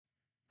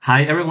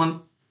Hi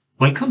everyone,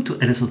 welcome to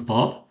Alice with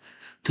Bob.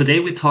 Today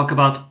we talk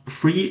about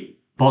free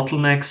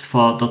bottlenecks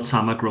for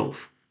Kusama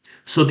growth.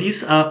 So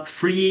these are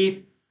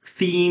free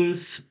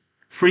themes,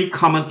 free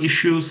common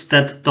issues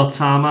that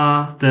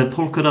Kusama, the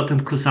Polkadot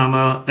and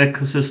Kusama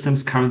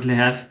ecosystems currently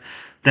have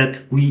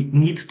that we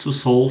need to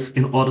solve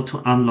in order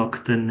to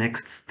unlock the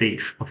next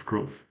stage of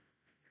growth.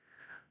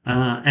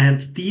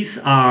 And these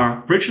are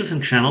bridges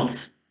and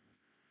channels,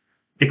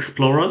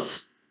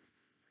 explorers,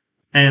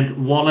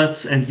 and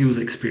wallets and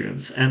user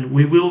experience. And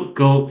we will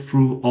go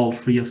through all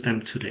three of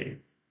them today.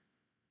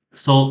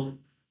 So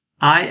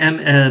I am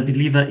a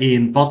believer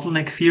in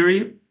bottleneck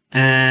theory.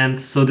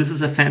 And so this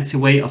is a fancy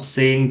way of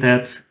saying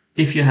that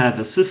if you have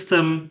a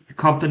system, a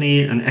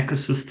company, an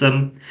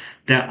ecosystem,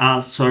 there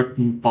are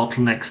certain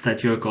bottlenecks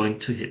that you're going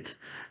to hit.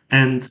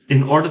 And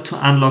in order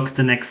to unlock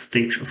the next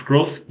stage of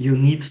growth, you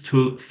need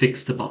to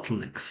fix the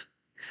bottlenecks.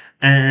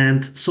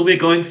 And so we're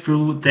going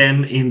through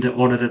them in the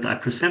order that I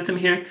present them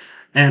here.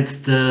 And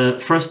the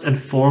first and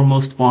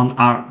foremost one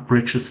are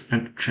bridges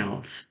and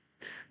channels.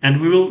 And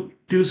we will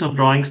do some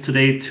drawings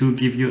today to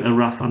give you a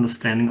rough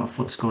understanding of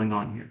what's going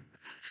on here.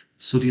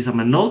 So these are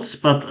my notes,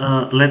 but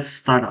let's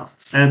start off.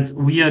 And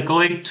we are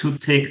going to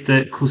take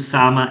the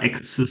Kusama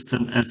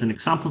ecosystem as an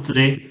example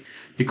today,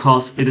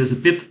 because it is a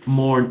bit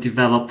more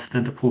developed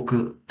than the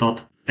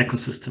Polkadot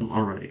ecosystem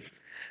already.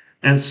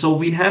 And so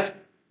we have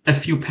a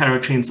few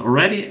parachains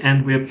already,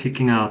 and we're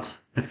picking out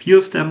a few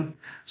of them.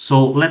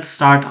 So let's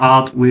start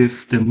out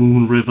with the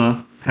Moon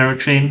River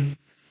parachain.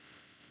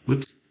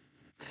 Whoops.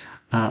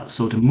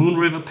 So the Moon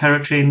River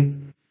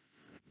parachain,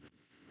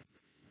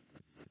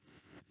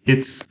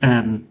 it's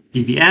an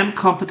EVM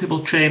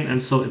compatible chain,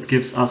 and so it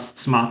gives us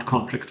smart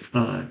contract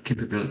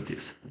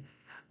capabilities.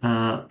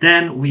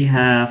 Then we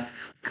have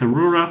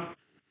Karura.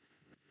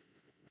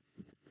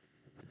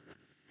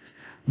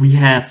 We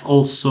have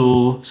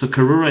also, so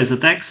Karura is a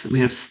DEX. We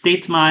have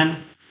StateMine,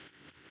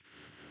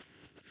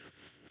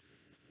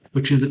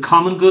 which is a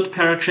common good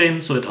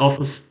parachain, so it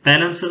offers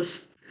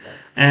balances.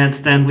 And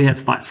then we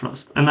have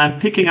Bifrost. And I'm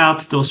picking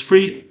out those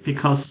three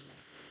because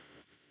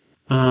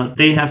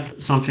they have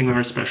something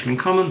very special in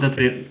common that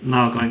we're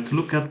now going to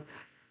look at,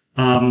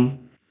 that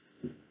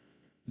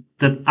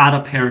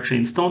other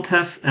parachains don't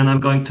have. And I'm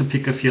going to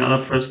pick a few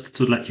other first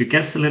to let you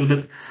guess a little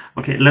bit.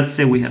 Okay, let's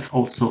say we have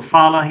also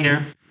Fala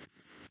here.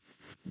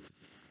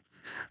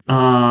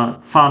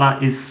 Fala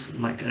is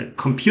like a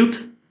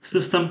compute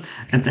system.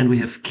 And then we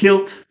have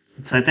Kilt,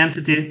 its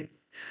identity.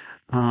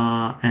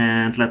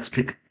 And let's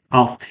pick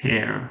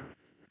Altair,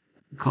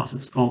 because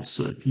it's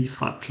also a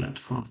DeFi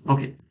platform.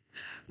 Okay.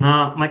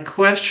 Now, my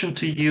question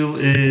to you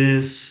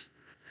is,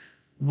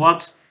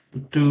 what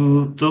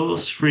do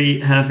those three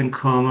have in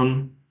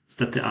common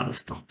that the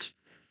others don't?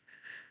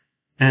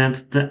 And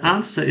the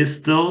answer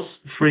is those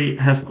three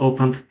have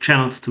opened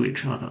channels to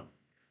each other.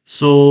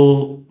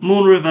 So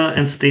Moonriver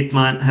and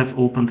StateMine have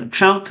opened a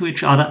channel to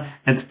each other,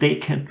 and they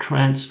can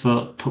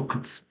transfer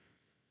tokens.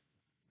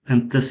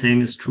 And the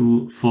same is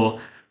true for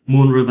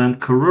Moonriver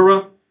and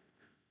Karura.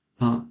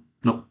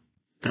 No,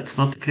 that's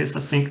not the case, I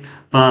think.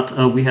 But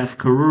we have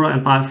Karura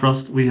and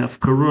Bifrost, we have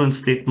Karura and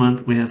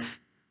StateMine, we have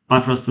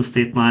Bifrost and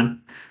StateMine,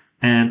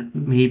 and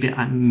maybe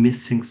I'm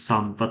missing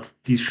some, but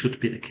these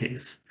should be the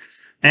case.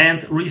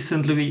 And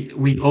recently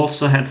we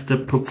also had the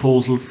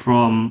proposal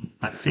from,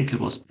 I think it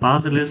was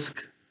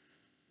Basilisk.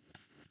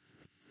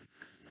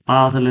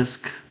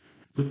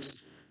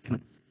 Oops.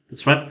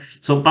 That's right.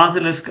 So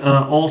Basilisk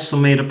also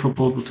made a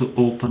proposal to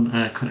open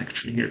a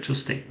connection here to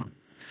StateMine.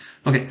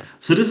 Okay,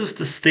 so this is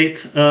the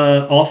state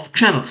of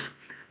channels.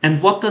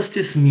 And what does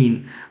this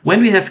mean?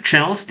 When we have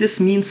channels, this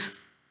means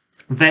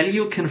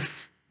value can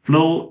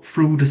flow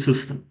through the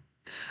system.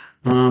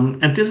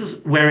 And this is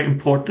very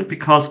important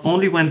because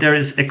only when there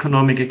is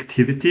economic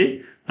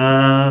activity,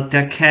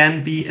 there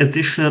can be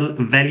additional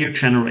value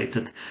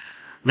generated.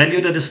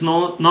 Value that is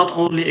not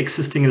only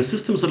existing in the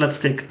system. So let's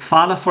take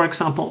Fala, for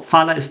example.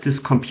 Fala is this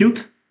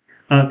compute,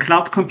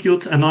 cloud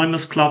compute,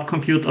 anonymous cloud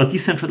compute, or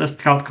decentralized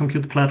cloud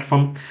compute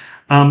platform.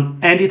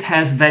 And it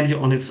has value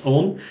on its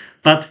own,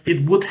 but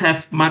it would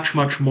have much,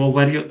 much more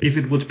value if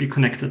it would be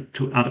connected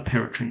to other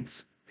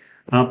parachains.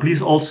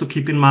 Please also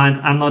keep in mind,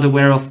 I'm not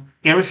aware of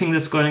everything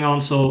that's going on.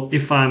 So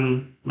if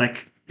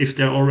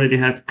they already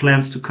have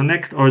plans to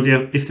connect, or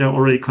if they're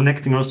already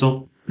connecting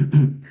also,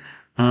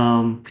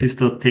 please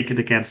don't take it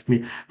against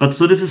me. But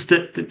so this is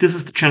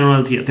the general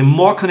idea. The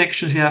more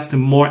connections you have, the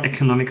more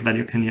economic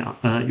value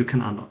you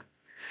can unlock.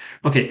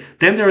 Okay,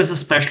 then there is a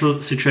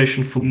special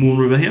situation for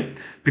Moonriver here,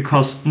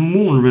 because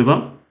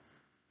Moonriver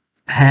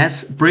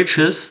has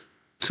bridges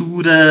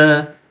to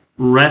the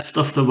rest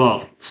of the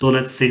world. So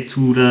let's say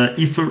to the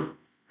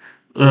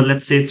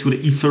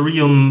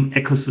Ethereum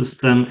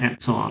ecosystem and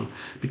so on,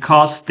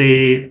 because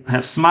they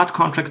have smart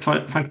contract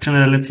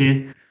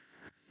functionality.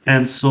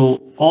 And so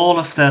all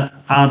of the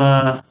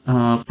other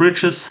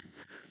bridges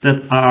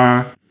that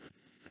are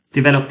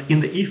developed in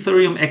the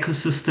Ethereum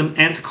ecosystem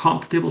and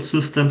compatible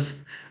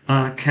systems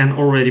can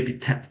already be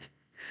tapped.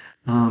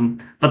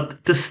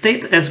 But the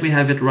state as we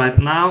have it right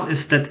now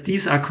is that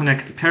these are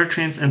connected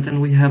parachains, and then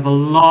we have a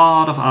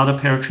lot of other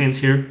parachains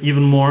here,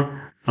 even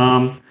more,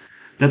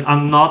 that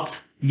are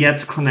not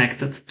yet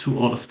connected to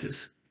all of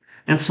this.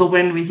 And so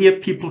when we hear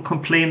people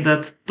complain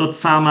that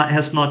Dotsama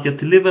has not yet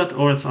delivered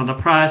or it's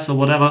underpriced or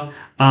whatever,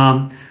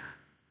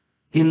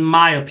 in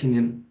my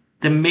opinion,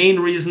 the main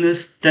reason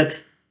is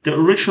that the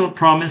original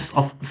promise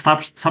of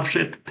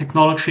substrate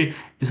technology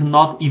is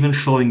not even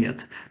showing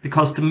yet,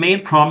 because the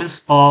main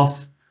promise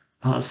of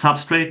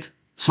substrate,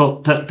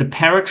 so the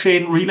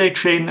parachain relay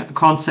chain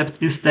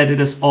concept, is that it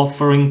is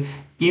offering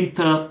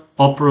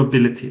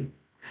interoperability,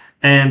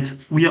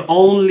 and we are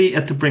only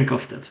at the brink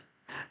of that.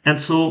 And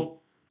so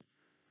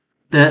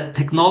the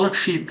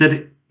technology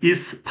that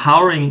is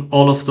powering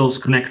all of those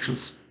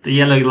connections, the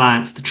yellow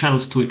lines, the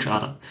channels to each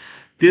other,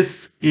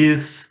 this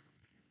is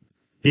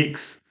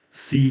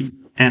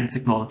XCM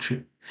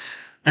technology.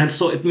 And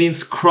so it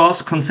means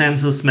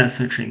cross-consensus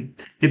messaging.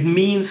 It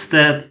means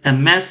that a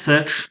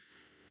message,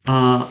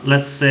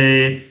 let's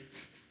say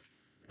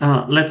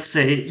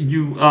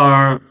you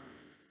are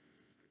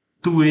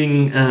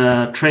doing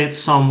a trade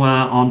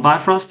somewhere on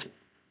Bifrost,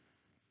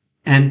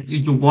 and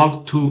you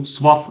want to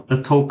swap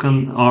a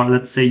token, or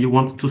let's say you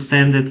want to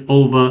send it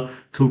over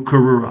to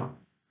Karura.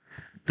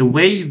 The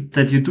way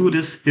that you do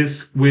this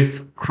is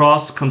with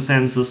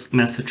cross-consensus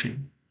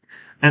messaging.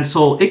 And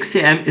so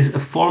XCM is a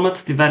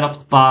format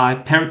developed by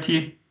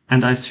Parity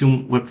and I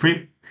assume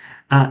Web3.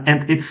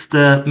 And it's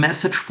the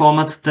message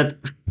format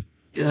that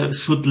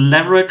should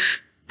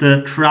leverage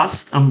the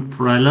trust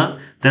umbrella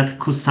that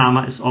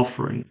Kusama is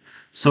offering.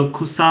 So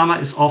Kusama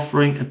is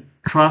offering a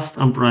trust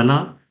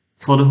umbrella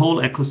for the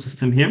whole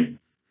ecosystem here,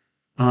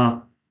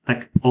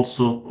 like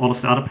also all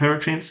of the other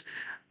parachains.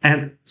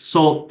 And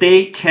so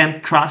they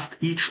can trust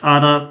each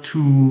other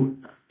to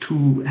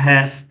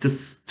have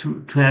this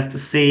to have the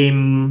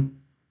same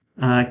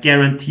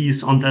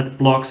guarantees on that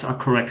blocks are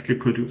correctly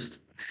produced.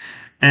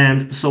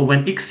 And so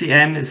when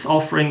XCM is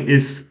offering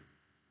is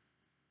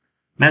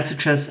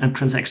messages and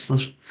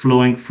transactions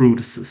flowing through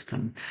the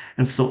system.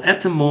 And so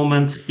at the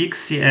moment,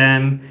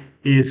 XCM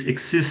is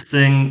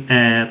existing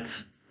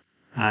at,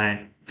 I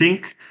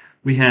think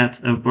we had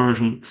a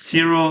version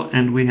 0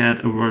 and we had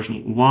a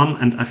version 1.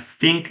 And I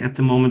think at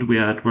the moment we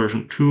are at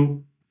version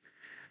 2.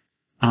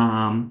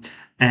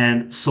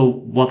 And so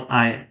what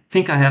I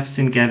think I have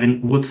seen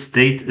Gavin would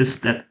state is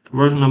that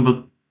version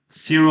number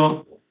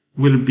 0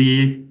 will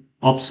be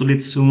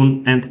obsolete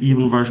soon, and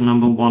even version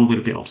number 1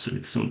 will be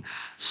obsolete soon.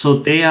 So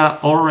they are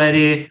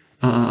already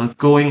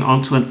going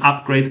onto an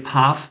upgrade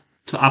path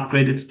to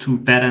upgrade it to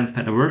better and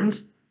better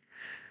versions.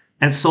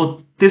 And so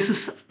this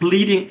is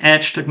bleeding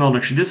edge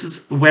technology. This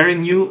is very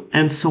new,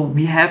 and so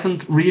we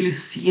haven't really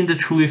seen the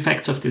true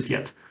effects of this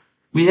yet.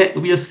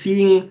 We are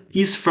seeing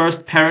these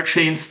first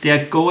parachains, they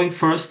are going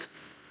first.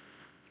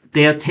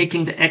 They are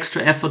taking the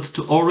extra effort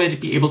to already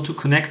be able to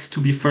connect,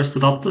 to be first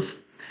adopters.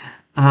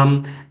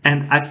 And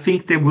I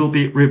think they will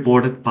be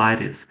rewarded by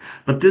this.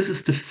 But this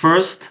is the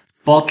first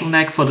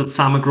bottleneck for the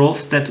summer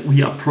growth, that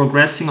we are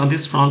progressing on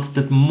this front,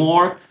 that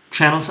more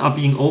channels are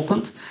being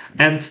opened,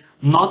 and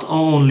not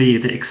only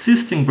the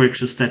existing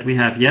bridges that we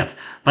have yet,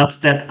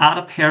 but that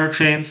other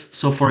parachains,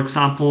 so for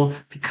example,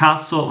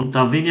 Picasso and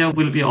Davinia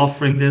will be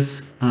offering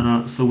this.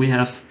 So we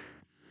have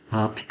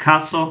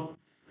Picasso,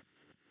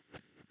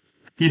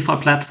 DeFi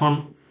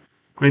platform,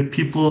 great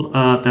people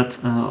that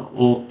are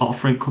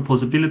offering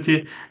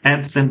composability.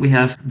 And then we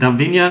have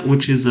Davinia,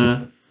 which is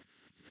a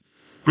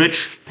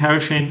bridge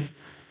parachain.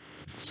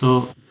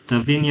 So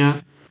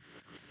Davinia,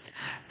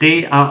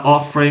 they are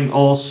offering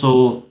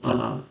also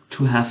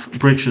to have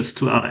bridges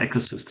to other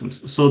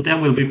ecosystems. So there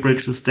will be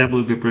bridges, there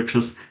will be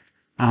bridges.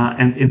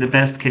 And in the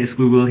best case,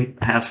 we will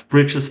have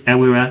bridges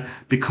everywhere,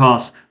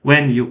 because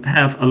when you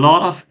have a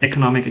lot of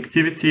economic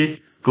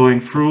activity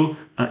going through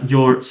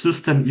your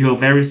system, you are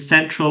very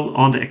central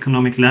on the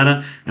economic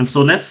ladder. And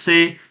so let's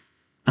say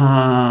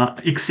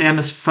XCM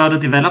is further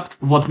developed.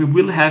 What we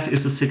will have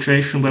is a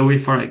situation where we,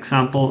 for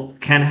example,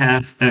 can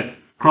have a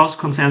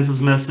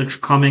cross-consensus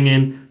message coming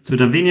in to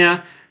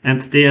Davinia,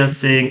 and they are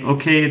saying,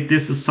 okay,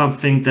 this is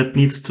something that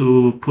needs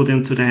to put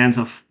into the hands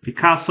of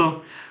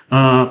Picasso.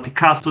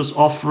 Picasso is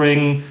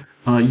offering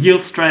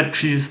yield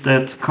strategies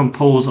that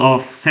compose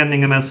of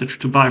sending a message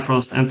to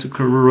Bifrost and to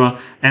Karura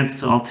and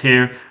to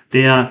Altair.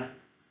 They are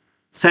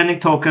sending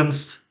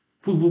tokens,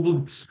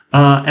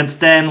 and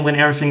then when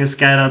everything is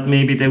gathered,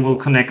 maybe they will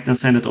connect and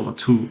send it over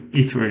to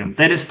Ethereum.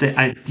 That is the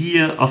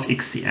idea of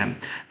XCM,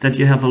 that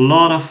you have a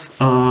lot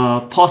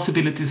of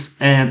possibilities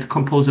and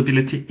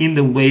composability in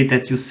the way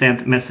that you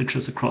send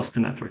messages across the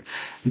network.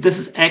 And this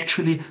is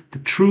actually the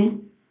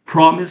true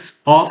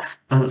promise of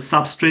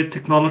substrate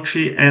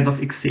technology and of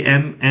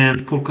XCM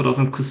and Polkadot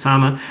and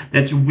Kusama,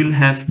 that you will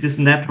have this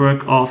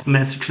network of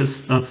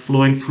messages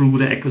flowing through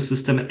the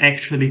ecosystem and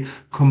actually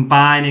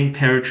combining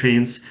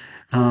parachains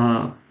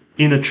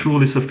in a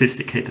truly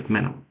sophisticated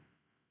manner.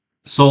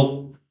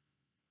 So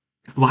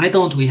why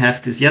don't we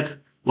have this yet?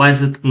 Why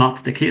is it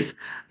not the case?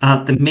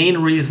 The main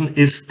reason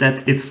is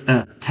that it's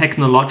a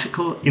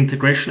technological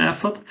integration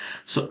effort.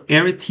 So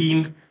every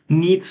team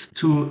needs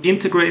to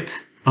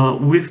integrate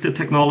with the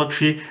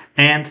technology,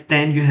 and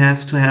then you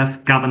have to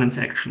have governance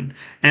action.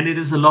 And it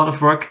is a lot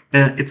of work.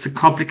 It's a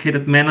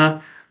complicated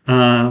manner.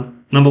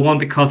 Number one,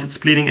 because it's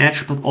bleeding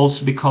edge, but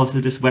also because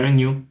it is very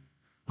new.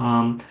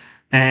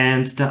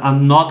 And there are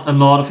not a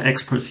lot of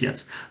experts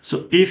yet.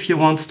 So if you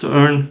want to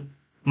earn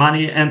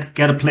money and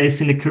get a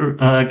place in a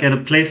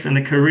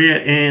career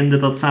in the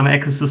Dotsama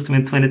ecosystem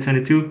in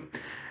 2022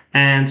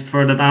 and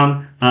further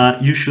down,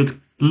 you should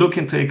look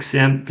into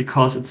XCM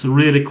because it's a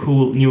really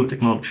cool new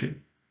technology.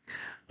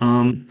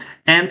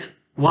 And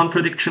one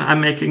prediction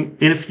I'm making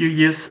in a few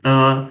years,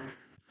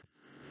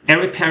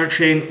 every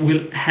parachain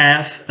will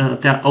have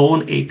their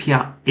own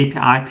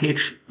API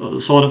page,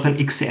 sort of an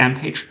XCM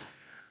page,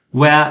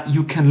 where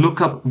you can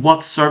look up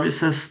what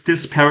services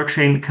this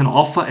parachain can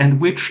offer and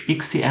which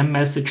XCM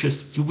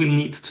messages you will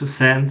need to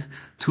send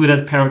to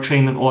that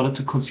parachain in order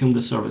to consume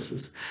the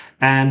services.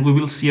 And we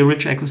will see a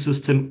rich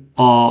ecosystem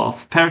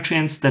of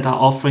parachains that are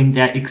offering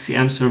their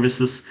XCM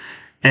services.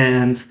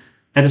 And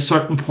at a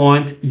certain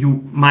point,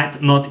 you might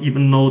not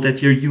even know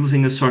that you're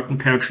using a certain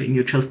parachain.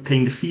 You're just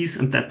paying the fees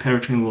and that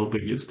parachain will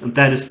be used. And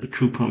that is the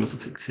true promise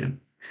of XCM.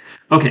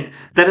 Okay,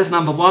 that is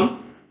number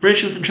one,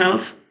 bridges and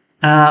channels.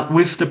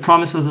 With the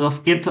promises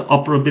of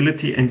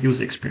interoperability and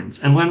user experience.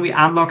 And when we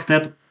unlock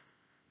that,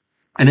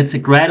 and it's a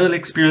gradual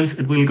experience,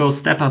 it will go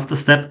step after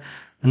step,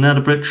 another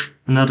bridge,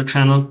 another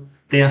channel,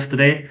 day after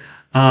day.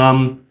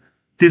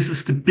 This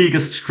is the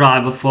biggest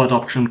driver for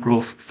adoption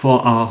growth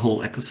for our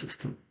whole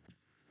ecosystem.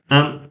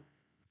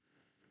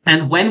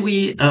 And when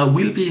we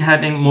will be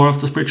having more of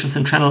those bridges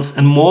and channels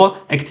and more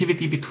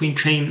activity between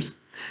chains,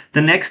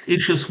 the next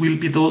issues will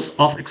be those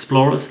of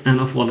explorers and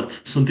of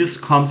wallets. So this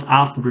comes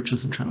after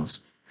bridges and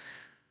channels.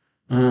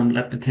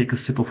 Let me take a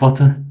sip of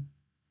water.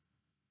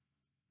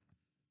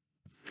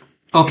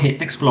 Okay,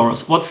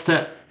 explorers. What's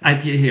the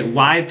idea here?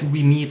 Why do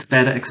we need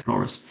better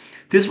explorers?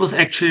 This was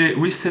actually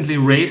recently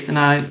raised, and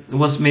I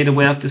was made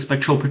aware of this by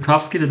Joe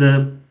Petrovsky,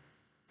 the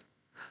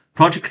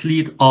project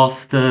lead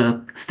of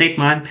the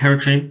StateMine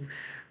parachain.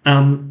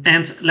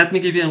 And let me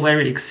give you a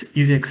very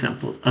easy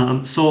example.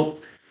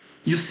 So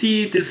you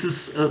see, this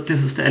is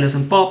the Alice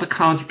and Bob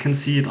account. You can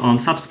see it on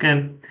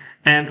Subscan.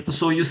 And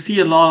so you see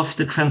a lot of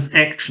the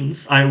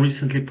transactions I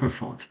recently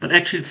performed, but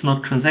actually it's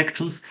not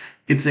transactions,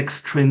 it's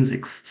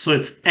extrinsics. So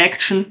it's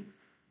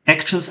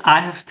actions I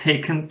have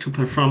taken to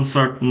perform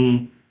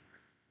certain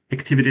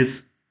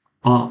activities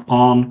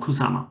on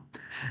Kusama.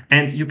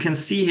 And you can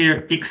see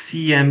here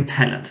XCM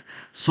palette.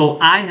 So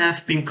I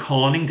have been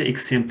calling the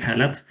XCM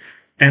palette,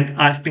 and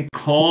I've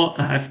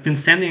been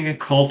sending a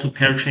call to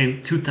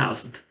parachain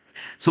 2000.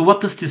 So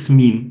what does this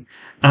mean?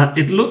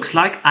 It looks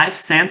like I've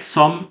sent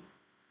some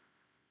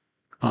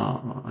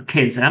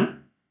KSM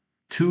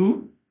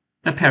to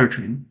a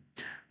parachain,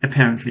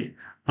 apparently.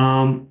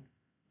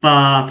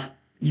 But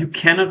you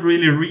cannot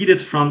really read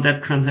it from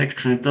that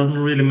transaction. It doesn't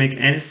really make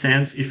any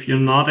sense if you're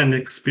not an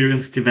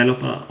experienced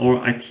developer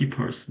or IT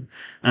person.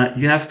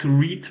 You have to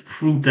read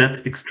through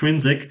that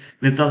extrinsic,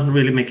 and it doesn't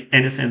really make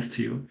any sense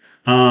to you.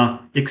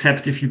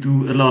 Except if you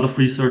do a lot of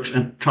research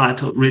and try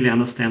to really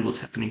understand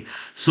what's happening.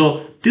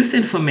 So this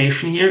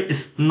information here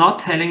is not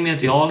telling me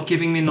at all,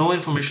 giving me no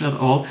information at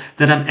all,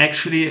 that I'm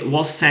actually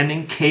was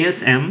sending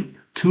KSM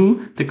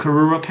to the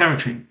Karura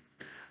parachain.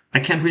 I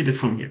can't read it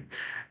from here.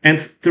 And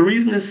the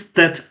reason is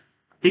that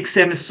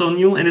XCM is so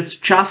new and it's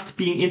just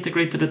being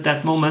integrated at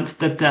that moment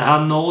that there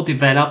are no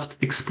developed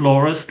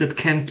explorers that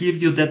can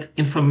give you that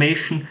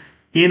information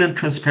in a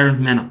transparent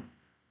manner.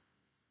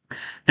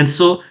 And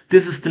so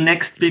this is the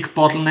next big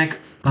bottleneck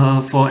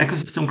for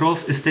ecosystem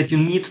growth, is that you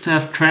need to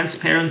have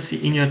transparency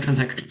in your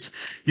transactions.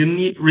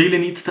 You really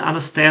need to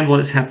understand what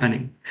is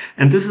happening.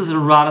 And this is a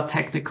rather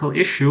technical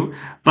issue,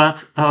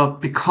 but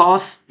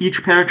because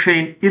each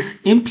parachain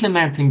is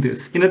implementing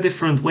this in a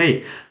different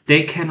way,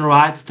 they can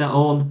write their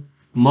own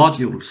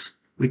modules.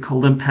 We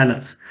call them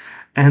palettes.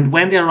 And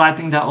when they're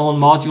writing their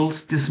own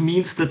modules, this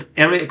means that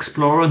every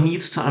explorer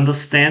needs to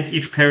understand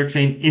each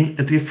parachain in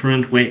a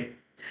different way.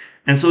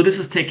 And so this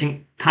is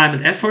taking time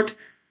and effort.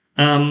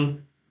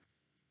 An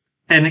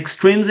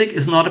extrinsic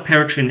is not a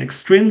parachain.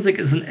 Extrinsic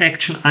is an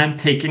action I'm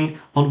taking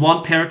on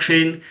one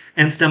parachain,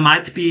 and there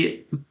might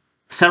be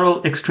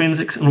several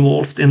extrinsics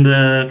involved in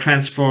the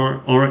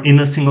transfer or in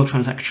a single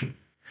transaction.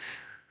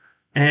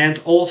 And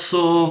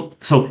also,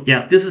 so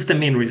yeah, this is the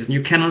main reason.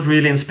 You cannot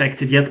really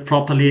inspect it yet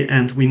properly,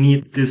 and we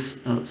need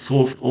this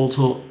solved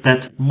also,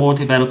 that more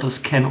developers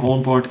can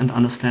onboard and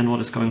understand what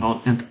is going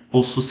on, and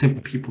also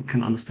simple people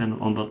can understand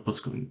and onboard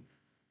what's going on.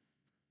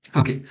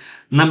 Okay,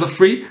 number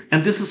 3,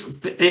 and this is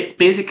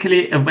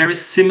basically a very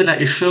similar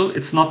issue.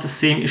 It's not the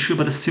same issue,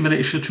 but a similar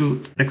issue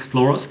to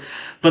explorers.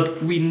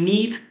 But we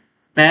need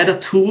better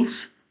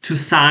tools to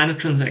sign a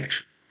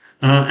transaction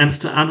and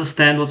to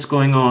understand what's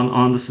going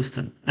on the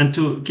system. And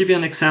to give you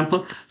an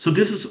example, so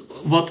this is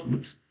what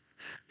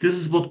This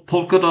is what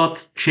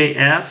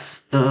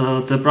Polkadot.js,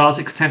 the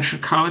browser extension,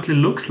 currently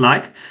looks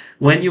like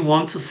when you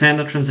want to send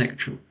a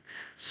transaction.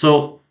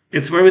 So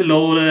it's very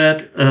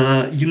loaded.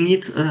 You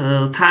need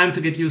time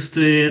to get used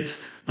to it.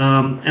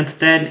 And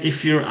then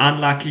if you're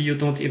unlucky, you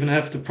don't even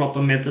have the proper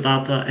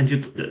metadata and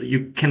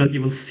you cannot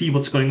even see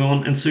what's going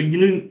on. And so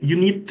you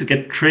need to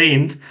get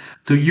trained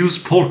to use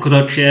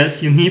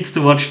Polkadot.js. You need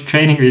to watch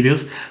training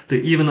videos to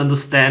even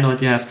understand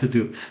what you have to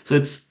do. So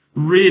it's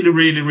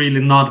really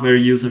not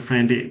very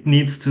user-friendly. It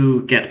needs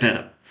to get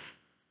better.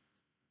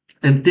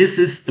 And this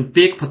is a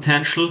big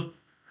potential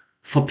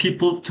for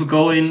people to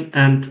go in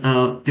and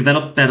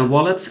develop better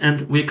wallets.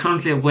 And we're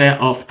currently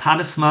aware of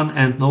Talisman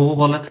and Nova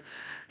Wallet.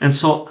 And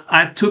so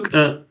I took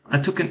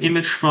an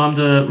image from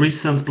the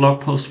recent blog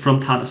post from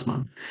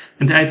Talisman.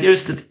 And the idea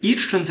is that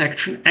each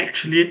transaction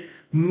actually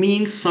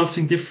means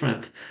something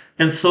different.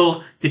 And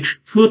so it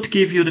should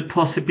give you the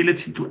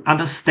possibility to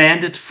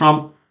understand it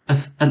from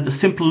a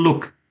simple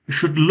look. You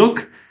should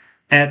look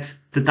at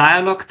the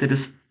dialogue that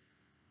is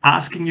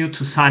asking you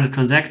to sign a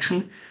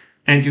transaction,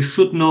 and you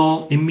should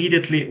know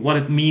immediately what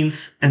it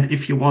means and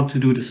if you want to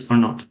do this or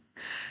not.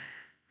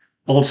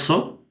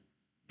 Also,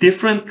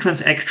 different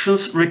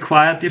transactions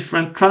require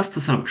different trust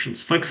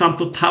assumptions. For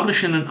example,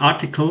 publishing an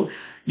article,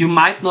 you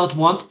might not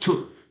want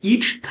to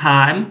each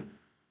time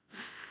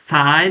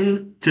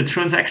sign the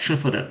transaction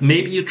for that.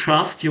 Maybe you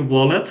trust your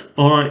wallet,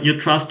 or you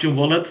trust your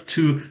wallet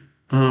to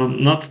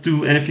not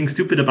do anything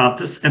stupid about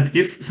this. And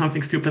if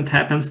something stupid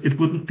happens, it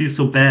wouldn't be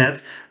so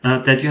bad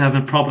that you have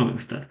a problem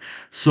with that.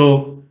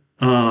 So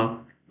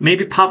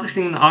maybe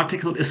publishing an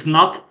article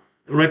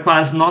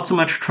requires not so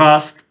much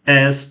trust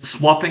as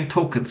swapping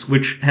tokens,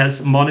 which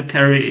has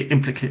monetary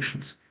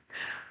implications,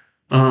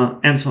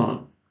 and so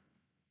on.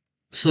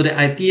 So the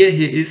idea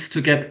here is to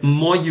get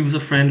more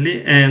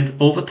user-friendly and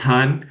over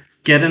time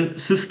get a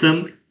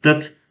system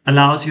that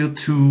allows you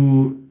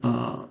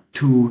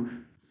to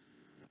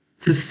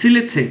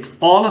facilitate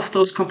all of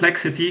those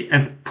complexity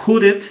and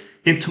put it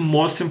into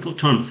more simple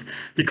terms,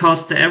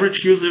 because the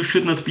average user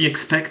should not be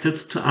expected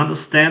to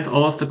understand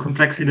all of the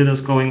complexity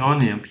that's going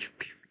on here.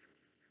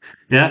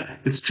 Yeah,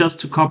 it's just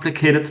too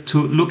complicated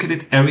to look at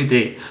it every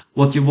day.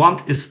 What you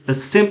want is a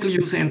simple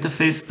user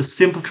interface, a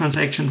simple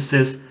transaction that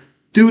says,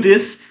 do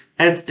this,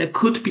 and there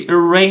could be a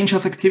range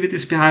of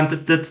activities behind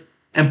it that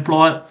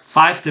employ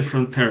 5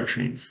 different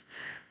parachains.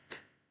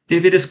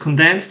 If it is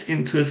condensed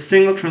into a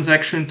single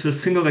transaction, into a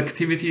single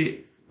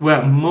activity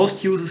where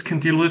most users can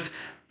deal with,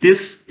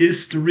 this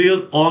is the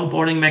real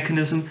onboarding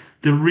mechanism,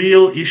 the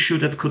real issue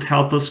that could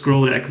help us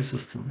grow the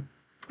ecosystem.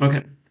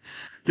 Okay,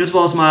 this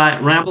was my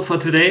ramble for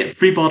today.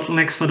 3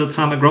 bottlenecks for the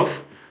Kusama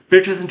growth: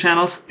 bridges and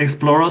channels,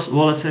 explorers,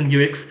 wallets, and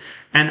UX.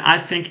 And I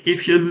think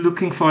if you're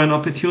looking for an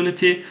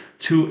opportunity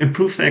to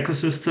improve the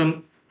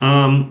ecosystem,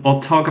 or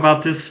talk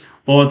about this,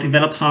 or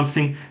develop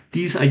something,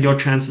 these are your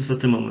chances at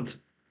the moment.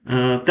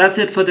 That's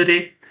it for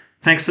today.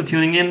 Thanks for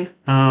tuning in.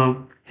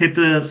 Hit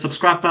the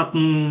subscribe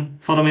button,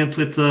 follow me on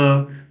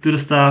Twitter, do the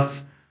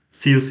stuff.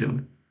 See you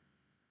soon.